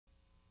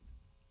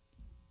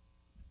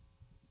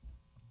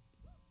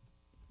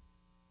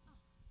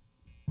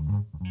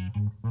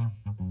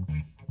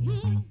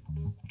Hmm.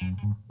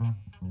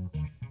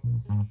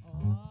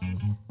 Oh, yeah.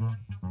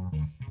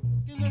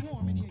 It's getting a little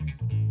warm in here.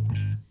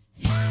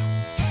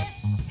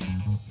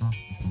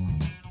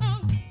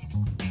 Oh,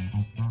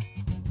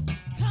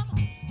 come on.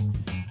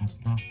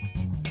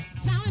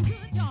 Sounding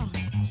good, y'all.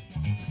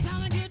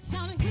 Sounding good,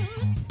 sounding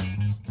good.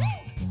 Woo!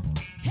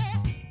 Hey.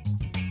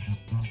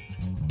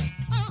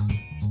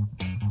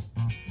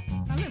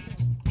 Now listen.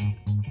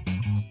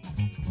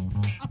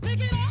 I pick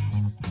it up,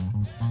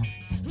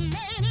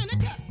 lay it in the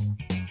cut.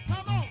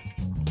 Come on.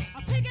 I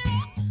pick it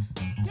up,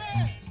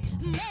 yeah,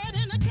 lay it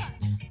in the cut.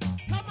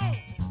 Come on.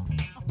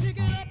 I pick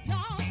it up,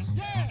 y'all,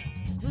 yeah,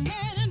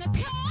 lay it in the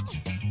cut.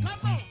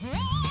 Come on.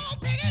 Oh,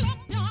 pick it up,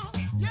 y'all,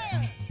 yeah,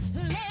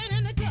 lay it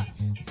in the cut.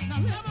 Now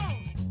listen. Come on.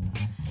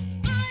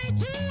 I ain't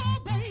too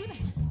old, baby,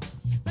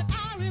 but I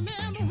remember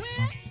when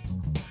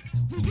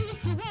we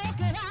used to walk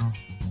it out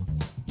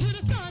till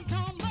the sun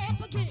come up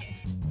again.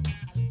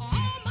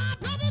 All my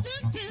brothers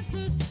and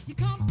sisters, you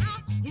come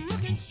out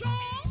looking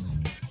strong.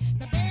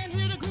 The band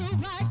hit a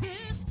groove like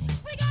this.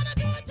 We gonna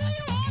do it to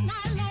you all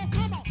night long.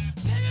 Come on,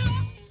 pick it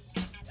up,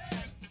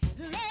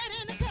 lay it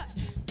in the cut.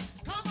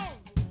 Come on,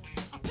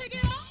 pick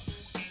it up,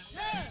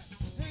 yeah,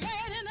 lay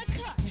it in the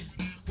cut.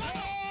 Come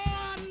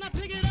on, now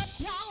pick it up,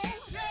 y'all,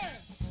 yeah,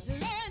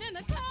 lay it in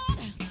the cut.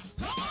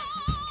 Come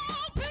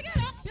on, pick it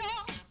up,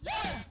 y'all,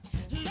 yeah,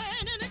 lay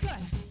it in the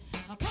cut.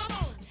 Come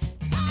on,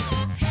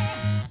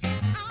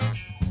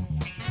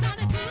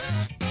 sounded good,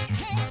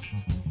 hey,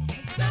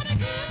 sounded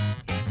good,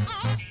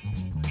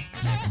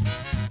 hey,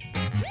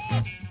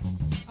 woo,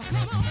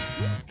 come on,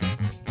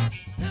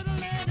 still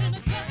lay it in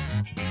the cut,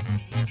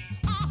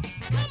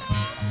 come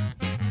on,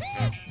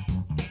 woo.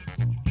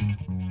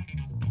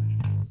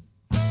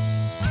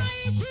 I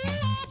ain't too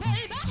old,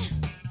 baby,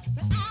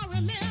 but I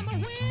remember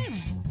when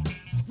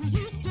we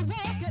used to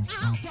walk it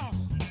out, y'all,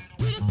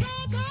 till the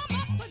sun come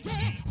up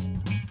again.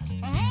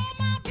 All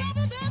my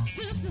brothers and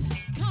sisters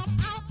come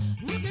out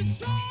looking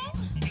strong.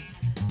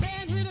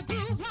 Band hit a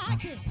groove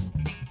like this.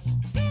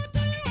 Do it to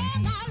you all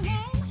night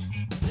long.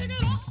 Pick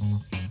it up,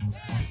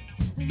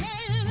 lay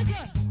it in the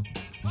cut.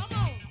 Come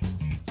on,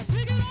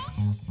 pick it up,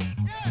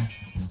 yeah,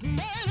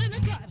 lay it in the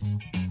cut.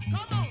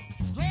 Come on,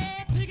 oh,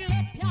 pick it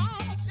up,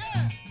 y'all,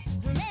 yeah,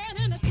 lay it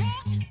in the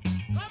cut.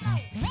 Come on,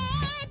 hey,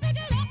 pick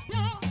it up,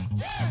 y'all,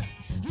 yeah,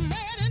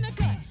 lay it in the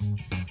cut.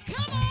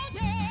 Come on,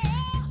 yeah.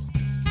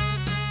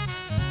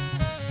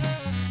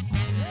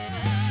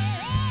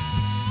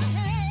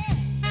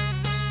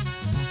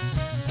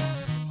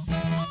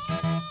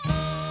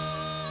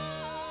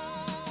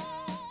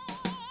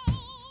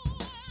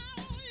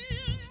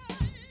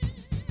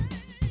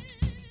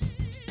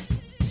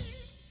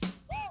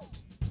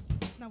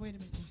 Now wait a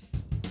minute.